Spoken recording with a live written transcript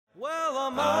Well,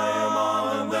 I'm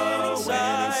on the winning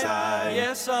side.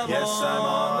 Yes, I'm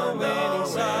on the winning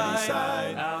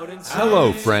side.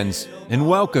 Hello, friends, and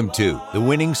welcome to the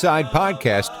Winning Side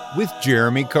Podcast with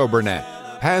Jeremy Coburnett,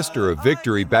 pastor of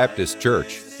Victory Baptist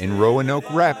Church in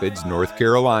Roanoke Rapids, North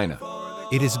Carolina.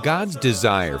 It is God's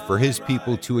desire for His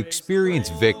people to experience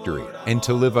victory and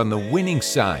to live on the winning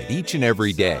side each and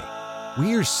every day.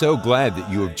 We are so glad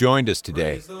that you have joined us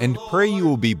today and pray you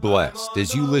will be blessed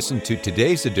as you listen to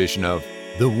today's edition of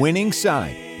The Winning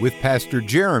Side with Pastor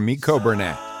Jeremy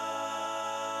Coburnett.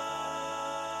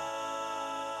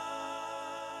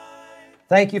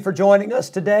 Thank you for joining us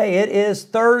today. It is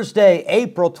Thursday,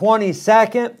 April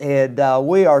 22nd, and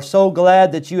we are so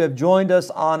glad that you have joined us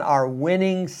on our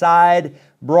Winning Side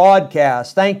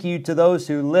broadcast. Thank you to those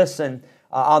who listen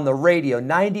on the radio,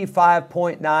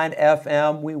 95.9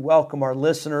 FM. We welcome our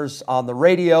listeners on the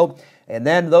radio. And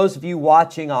then those of you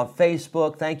watching on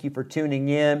Facebook, thank you for tuning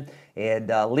in.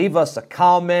 And leave us a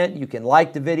comment. You can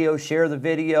like the video, share the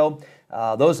video.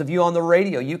 Those of you on the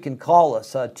radio, you can call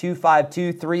us,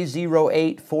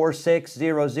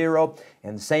 252-308-4600.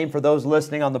 And the same for those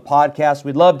listening on the podcast.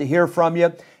 We'd love to hear from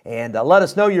you. And let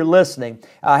us know you're listening.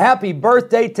 Happy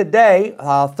birthday today,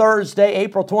 Thursday,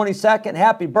 April 22nd.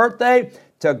 Happy birthday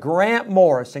to Grant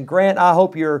Morris. And Grant, I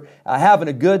hope you're having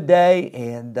a good day.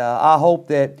 And I hope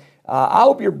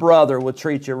your brother will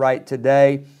treat you right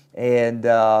today. And,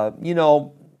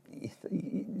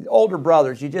 older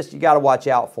brothers, you got to watch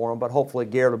out for them. But hopefully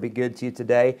Garrett will be good to you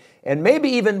today. And maybe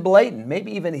even Bladen.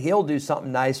 Maybe even he'll do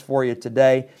something nice for you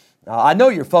today. I know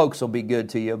your folks will be good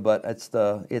to you, but it's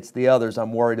the others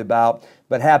I'm worried about.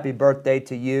 But happy birthday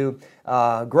to you.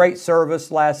 Great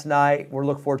service last night. We're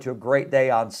looking forward to a great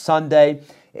day on Sunday.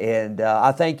 And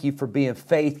I thank you for being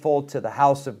faithful to the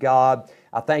house of God.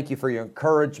 I thank you for your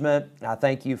encouragement. I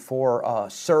thank you for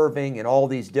serving in all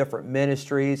these different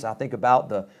ministries. I think about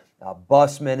the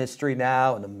bus ministry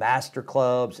now and the master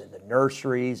clubs and the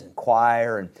nurseries and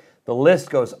choir, and the list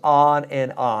goes on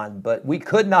and on. But we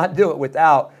could not do it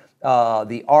without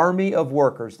the army of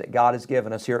workers that God has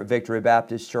given us here at Victory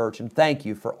Baptist Church, and thank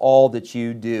you for all that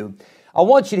you do. I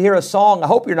want you to hear a song. I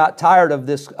hope you're not tired of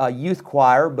this youth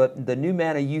choir, but the New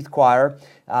Manna Youth Choir,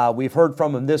 we've heard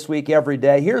from them this week every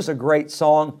day. Here's a great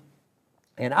song,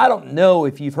 and I don't know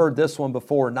if you've heard this one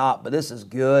before or not, but this is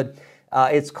good.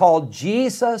 It's called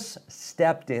Jesus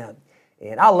Stepped In.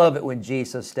 And I love it when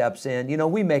Jesus steps in. You know,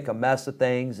 we make a mess of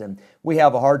things and we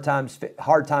have a hard time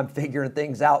figuring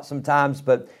things out sometimes,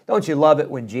 but don't you love it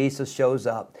when Jesus shows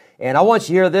up? And I want you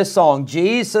to hear this song,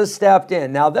 Jesus Stepped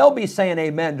In. Now, they'll be saying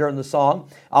amen during the song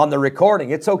on the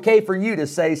recording. It's okay for you to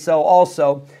say so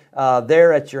also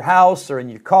there at your house or in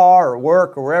your car or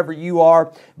work or wherever you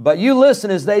are. But you listen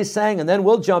as they sang, and then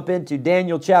we'll jump into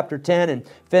Daniel chapter 10 and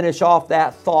finish off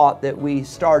that thought that we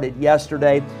started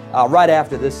yesterday right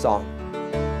after this song.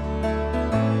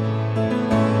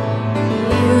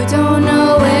 You don't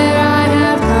know where I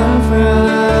have come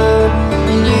from,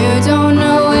 and you don't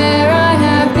know where I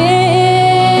have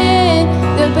been.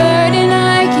 The burden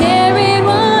I carried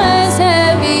was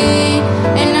heavy,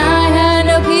 and I had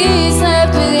no peace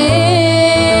left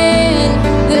within.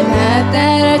 The path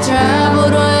that I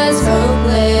traveled was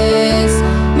hopeless.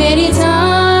 Many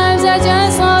times I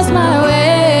just lost my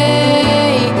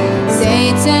way.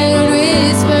 Satan would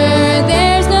whisper,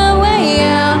 there's no way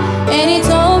out, and he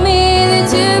told me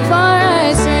too far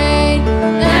I strayed.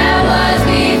 That was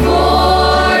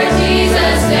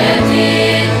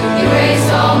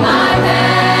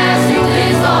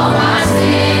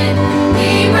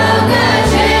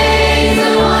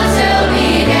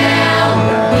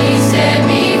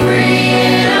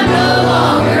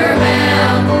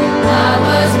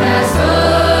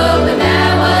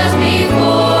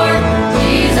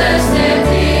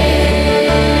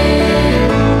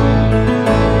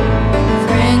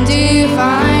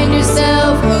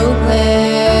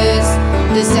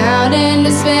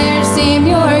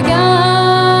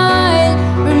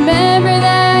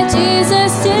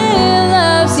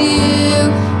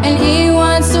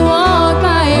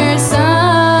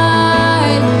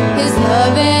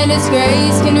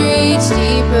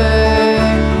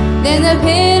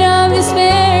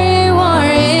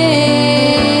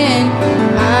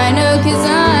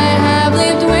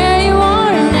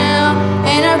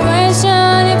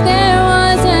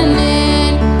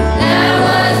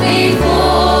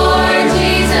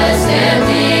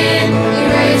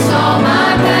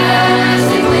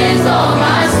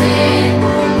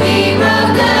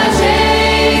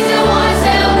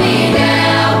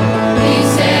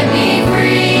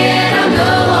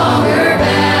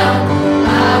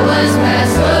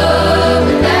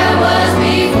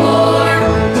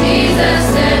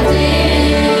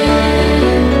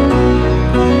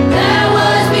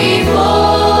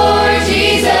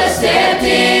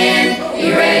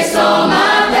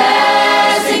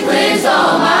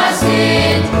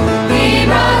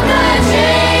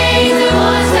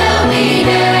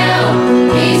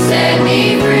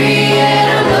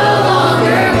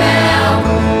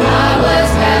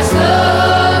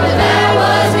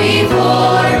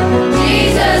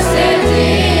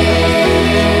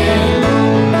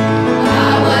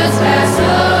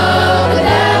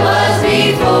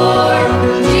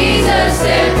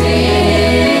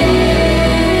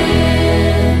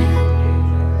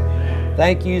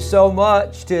Thank you so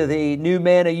much to the New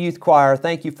Manna Youth Choir.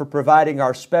 Thank you for providing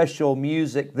our special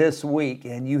music this week,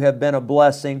 and you have been a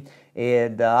blessing,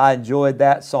 and I enjoyed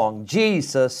that song.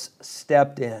 Jesus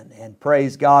stepped in, and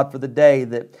praise God for the day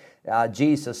that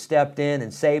Jesus stepped in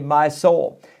and saved my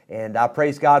soul. And I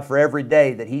praise God for every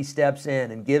day that He steps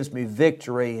in and gives me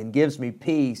victory and gives me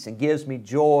peace and gives me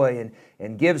joy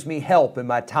and gives me help in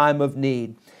my time of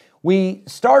need. We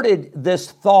started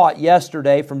this thought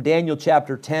yesterday from Daniel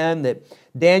chapter 10 that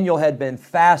Daniel had been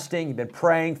fasting, he'd been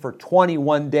praying for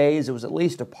 21 days. It was at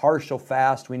least a partial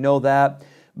fast, we know that.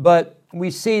 But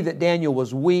we see that Daniel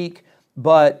was weak,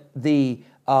 but the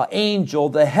angel,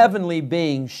 the heavenly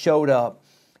being, showed up.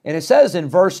 And it says in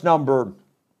verse number,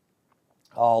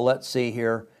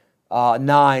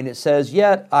 9, it says,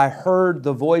 "Yet I heard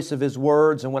the voice of His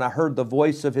words, and when I heard the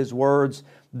voice of His words,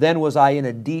 then was I in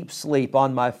a deep sleep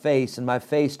on my face, and my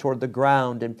face toward the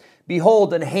ground. And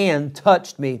behold, an hand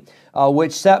touched me,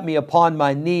 which set me upon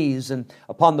my knees and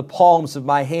upon the palms of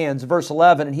my hands." Verse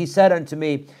 11, "And He said unto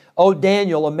me, O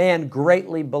Daniel, a man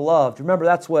greatly beloved." Remember,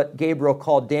 that's what Gabriel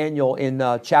called Daniel in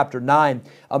chapter 9.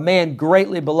 A man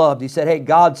greatly beloved. He said, hey,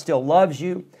 God still loves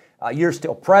you. You're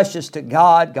still precious to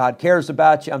God. God cares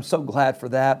about you. I'm so glad for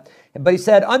that. But He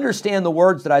said, "Understand the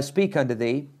words that I speak unto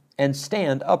thee, and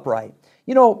stand upright."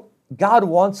 You know, God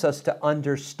wants us to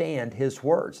understand His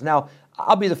words. Now,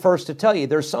 I'll be the first to tell you,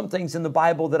 there's some things in the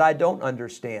Bible that I don't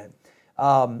understand.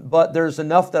 But there's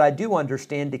enough that I do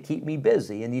understand to keep me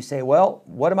busy. And you say, well,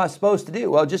 what am I supposed to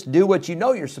do? Well, just do what you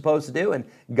know you're supposed to do, and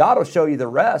God will show you the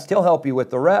rest. He'll help you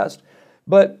with the rest.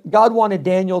 But God wanted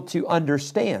Daniel to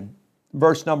understand.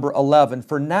 Verse number 11,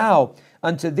 "For now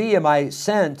unto thee am I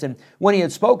sent, and when He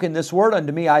had spoken this word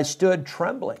unto me, I stood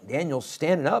trembling." Daniel's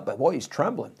standing up, but boy, he's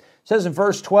trembling. It says in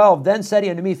verse 12, "Then said He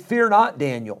unto me, Fear not,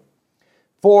 Daniel,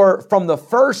 for from the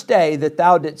first day that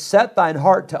thou didst set thine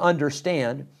heart to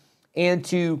understand and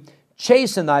to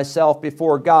chasten thyself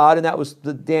before God," and that was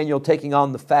Daniel taking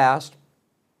on the fast,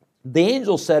 "the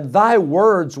angel said, Thy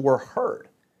words were heard,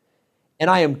 and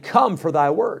I am come for thy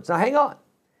words." Now hang on.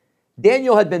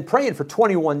 Daniel had been praying for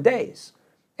 21 days.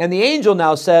 And the angel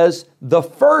now says, the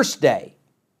first day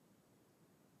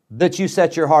that you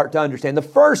set your heart to understand, the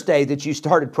first day that you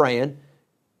started praying,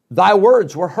 thy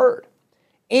words were heard.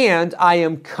 And I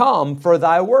am come for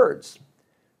thy words.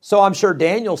 So I'm sure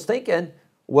Daniel's thinking,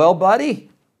 well,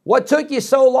 buddy, what took you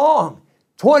so long?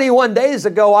 21 days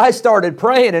ago, I started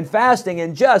praying and fasting,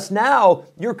 and just now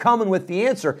you're coming with the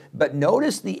answer. But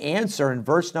notice the answer in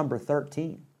verse number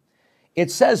 13. It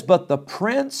says, "But the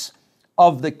prince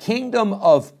of the kingdom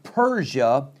of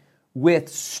Persia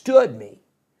withstood me,"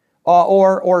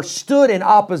 or stood in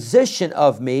opposition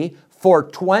of me for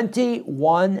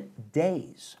 21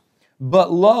 days.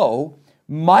 "But lo,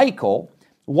 Michael,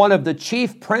 one of the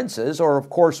chief princes," or of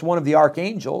course one of the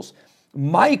archangels,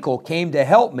 "Michael came to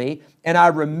help me, and I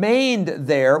remained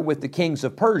there with the kings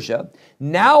of Persia.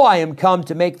 Now I am come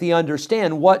to make thee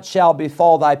understand what shall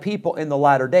befall thy people in the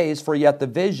latter days, for yet the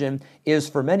vision is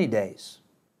for many days."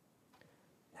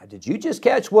 Now, did you just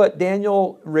catch what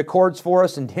Daniel records for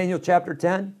us in Daniel chapter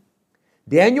 10?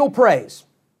 Daniel prays.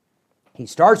 He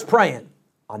starts praying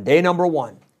on day number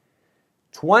 1.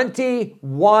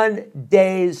 21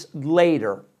 days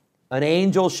later, an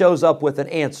angel shows up with an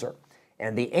answer.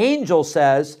 And the angel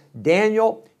says,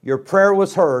 "Daniel, your prayer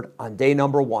was heard on day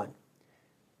number 1.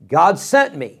 God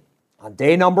sent me on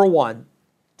day number 1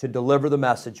 to deliver the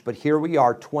message." But here we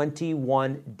are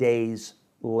 21 days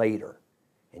later.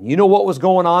 And you know what was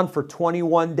going on for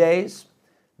 21 days?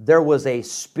 There was a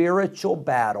spiritual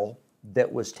battle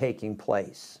that was taking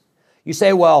place. You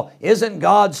say, well, isn't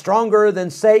God stronger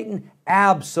than Satan?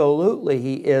 Absolutely,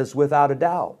 He is, without a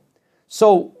doubt.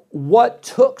 So what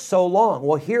took so long?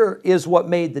 Well, here is what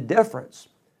made the difference.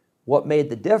 What made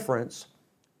the difference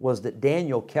was that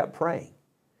Daniel kept praying.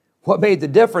 What made the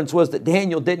difference was that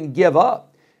Daniel didn't give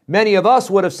up. Many of us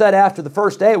would have said after the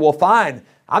first day, well, fine,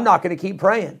 I'm not going to keep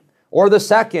praying. Or the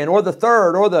second, or the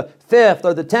third, or the 5th,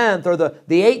 or the 10th, or the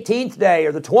 18th day,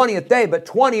 or the 20th day. But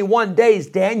 21 days,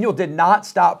 Daniel did not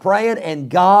stop praying, and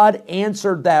God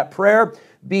answered that prayer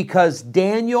because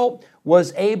Daniel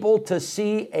was able to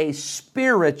see a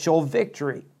spiritual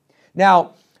victory.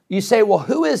 Now, you say, well,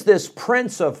 who is this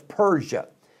prince of Persia?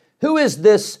 Who is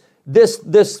this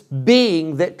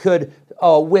being that could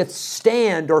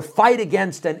withstand or fight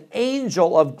against an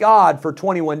angel of God for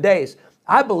 21 days?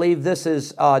 I believe this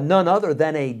is none other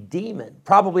than a demon,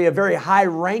 probably a very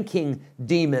high-ranking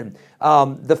demon.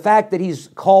 The fact that he's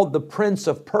called the Prince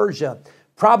of Persia,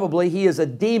 probably he is a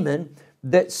demon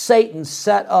that Satan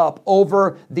set up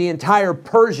over the entire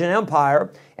Persian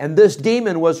Empire. And this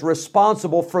demon was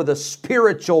responsible for the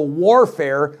spiritual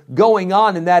warfare going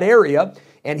on in that area.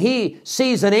 And he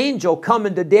sees an angel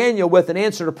coming to Daniel with an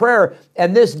answer to prayer.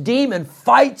 And this demon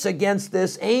fights against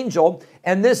this angel.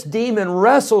 And this demon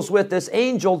wrestles with this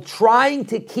angel, trying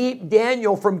to keep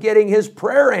Daniel from getting his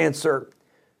prayer answered.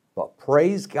 But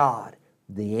praise God,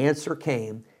 the answer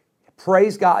came.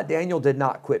 Praise God, Daniel did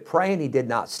not quit praying. He did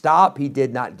not stop. He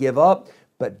did not give up.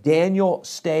 But Daniel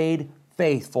stayed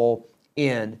faithful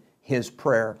in his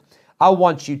prayer. I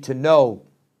want you to know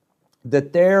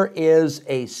that there is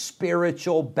a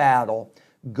spiritual battle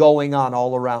going on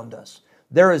all around us.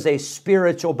 There is a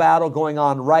spiritual battle going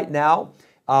on right now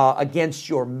against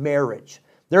your marriage.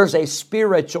 There's a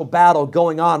spiritual battle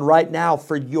going on right now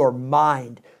for your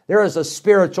mind. There is a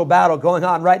spiritual battle going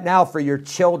on right now for your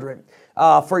children,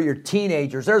 for your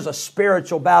teenagers. There's a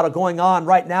spiritual battle going on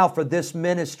right now for this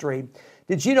ministry.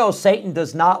 Did you know Satan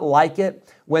does not like it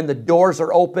when the doors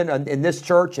are open in this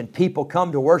church and people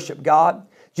come to worship God?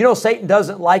 Do you know Satan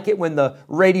doesn't like it when the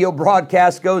radio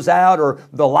broadcast goes out or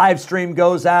the live stream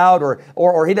goes out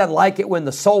or he doesn't like it when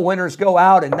the soul winners go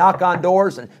out and knock on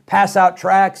doors and pass out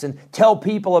tracts and tell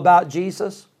people about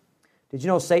Jesus? Did you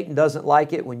know Satan doesn't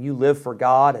like it when you live for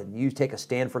God and you take a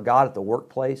stand for God at the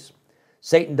workplace?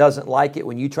 Satan doesn't like it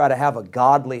when you try to have a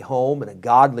godly home and a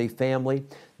godly family.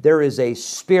 There is a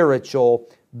spiritual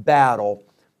battle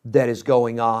that is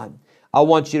going on. I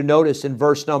want you to notice in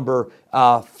verse number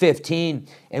 15,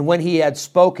 and when he had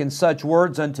spoken such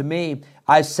words unto me,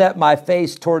 I set my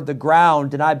face toward the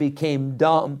ground and I became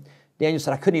dumb. Daniel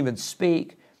said, I couldn't even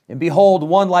speak. And behold,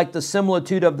 one like the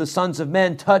similitude of the sons of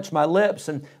men touched my lips.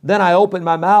 And then I opened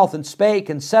my mouth and spake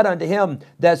and said unto him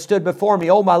that stood before me,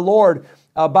 O my Lord,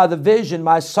 by the vision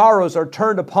my sorrows are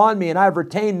turned upon me, and I have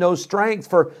retained no strength.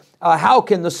 For how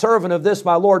can the servant of this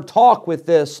my Lord talk with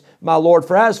this my Lord?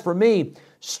 For as for me,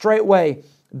 straightway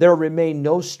there remained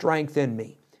no strength in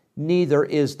me, neither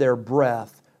is there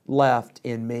breath left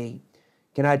in me.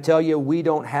 Can I tell you, we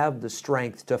don't have the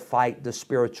strength to fight the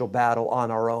spiritual battle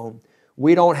on our own.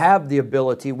 We don't have the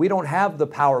ability, we don't have the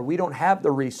power, we don't have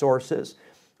the resources.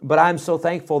 But I'm so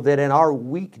thankful that in our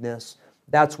weakness,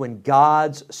 that's when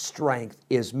God's strength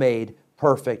is made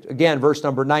perfect. Again, verse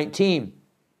number 19,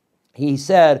 he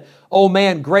said, O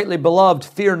man greatly beloved,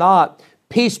 fear not,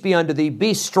 peace be unto thee,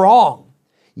 be strong.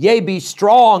 Yea, be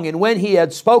strong. And when he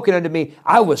had spoken unto me,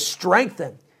 I was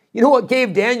strengthened. You know what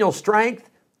gave Daniel strength?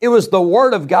 It was the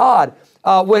word of God.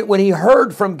 When he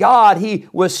heard from God, he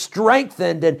was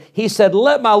strengthened. And he said,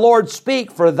 let my Lord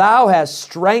speak, for thou hast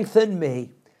strengthened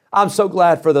me. I'm so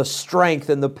glad for the strength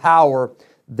and the power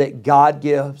that God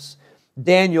gives.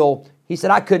 Daniel, he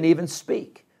said, I couldn't even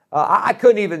speak. I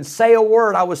couldn't even say a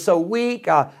word. I was so weak.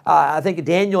 I think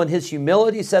Daniel in his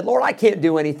humility said, Lord, I can't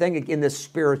do anything in this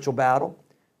spiritual battle.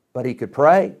 But he could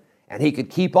pray, and he could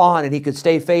keep on, and he could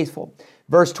stay faithful.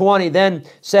 Verse 20, then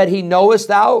said he, knowest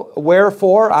thou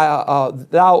wherefore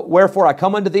I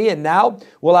come unto thee, and now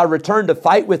will I return to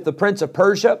fight with the prince of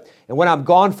Persia? And when I'm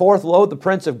gone forth, lo, the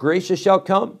prince of Grecia shall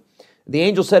come. The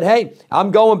angel said, hey,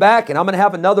 I'm going back, and I'm going to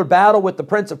have another battle with the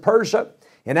prince of Persia.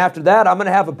 And after that, I'm going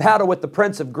to have a battle with the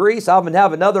prince of Greece. I'm going to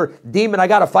have another demon I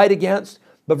got to fight against.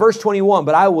 But verse 21,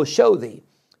 but I will show thee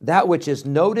that which is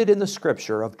noted in the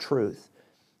scripture of truth.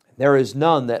 There is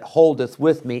none that holdeth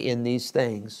with me in these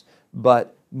things,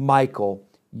 but Michael,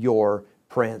 your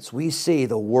prince. We see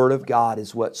the word of God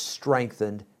is what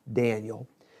strengthened Daniel.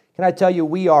 Can I tell you,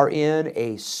 we are in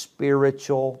a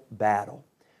spiritual battle.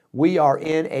 We are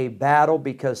in a battle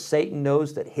because Satan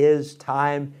knows that his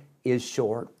time is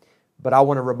short. But I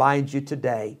want to remind you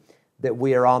today that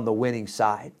we are on the winning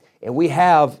side. And we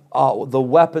have the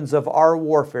weapons of our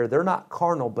warfare. They're not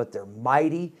carnal, but they're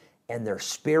mighty and they're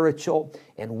spiritual.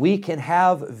 And we can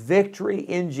have victory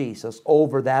in Jesus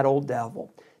over that old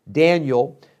devil.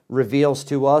 Daniel reveals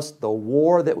to us the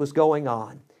war that was going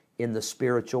on in the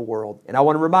spiritual world. And I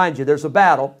want to remind you, there's a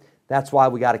battle. That's why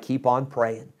we got to keep on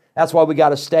praying. That's why we got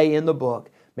to stay in the book.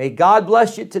 May God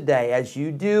bless you today as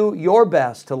you do your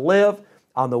best to live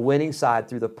on the winning side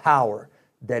through the power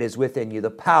that is within you, the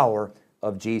power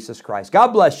of Jesus Christ.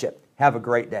 God bless you. Have a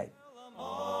great day.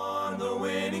 On the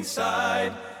winning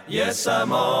side. Yes,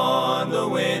 I'm on the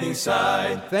winning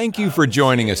side. Thank you for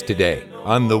joining us today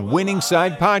on the Winning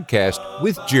Side Podcast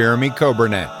with Jeremy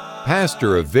Coburnett,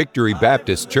 pastor of Victory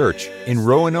Baptist Church in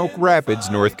Roanoke Rapids,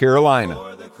 North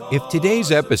Carolina. If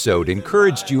today's episode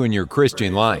encouraged you in your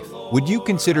Christian life, would you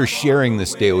consider sharing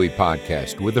this daily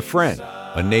podcast with a friend,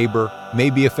 a neighbor,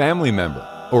 maybe a family member,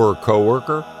 or a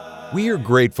coworker? We are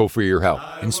grateful for your help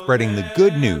in spreading the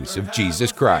good news of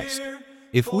Jesus Christ.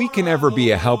 If we can ever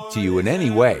be a help to you in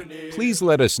any way, please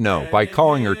let us know by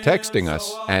calling or texting us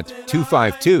at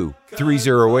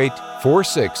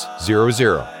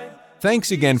 252-308-4600.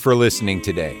 Thanks again for listening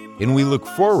today, and we look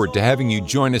forward to having you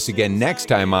join us again next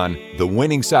time on The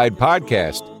Winning Side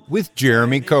Podcast with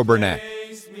Jeremy Coburnack.